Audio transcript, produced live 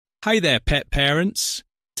Hey there, pet parents!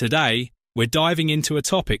 Today, we're diving into a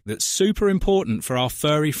topic that's super important for our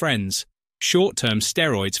furry friends: short-term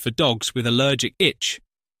steroids for dogs with allergic itch.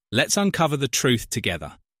 Let's uncover the truth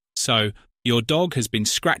together. So, your dog has been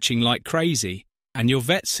scratching like crazy, and your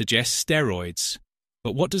vet suggests steroids.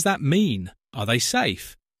 But what does that mean? Are they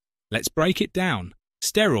safe? Let's break it down.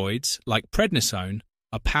 Steroids, like prednisone,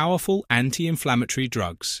 are powerful anti-inflammatory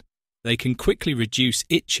drugs. They can quickly reduce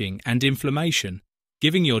itching and inflammation,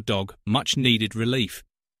 giving your dog much-needed relief.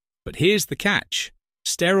 But here's the catch.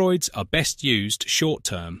 Steroids are best used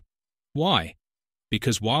short-term. Why?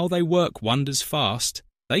 Because while they work wonders fast,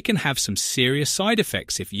 they can have some serious side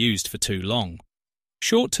effects if used for too long.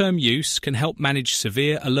 Short-term use can help manage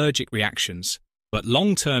severe allergic reactions, but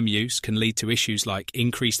long-term use can lead to issues like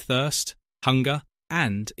increased thirst, hunger,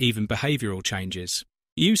 and even behavioral changes.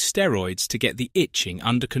 Use steroids to get the itching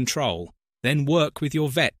under control, then work with your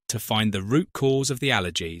vet to find the root cause of the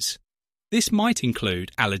allergies. This might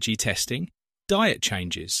include allergy testing, diet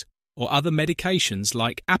changes, or other medications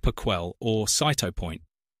like Apoquel or Cytopoint.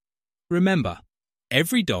 Remember,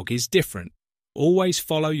 every dog is different. Always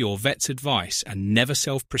follow your vet's advice and never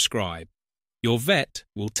self-prescribe. Your vet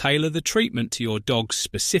will tailor the treatment to your dog's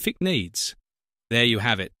specific needs. There you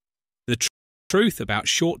have it. The truth about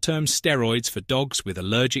short-term steroids for dogs with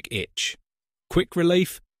allergic itch. Quick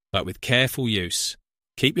relief, but with careful use.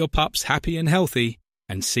 Keep your pups happy and healthy,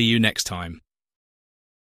 and see you next time.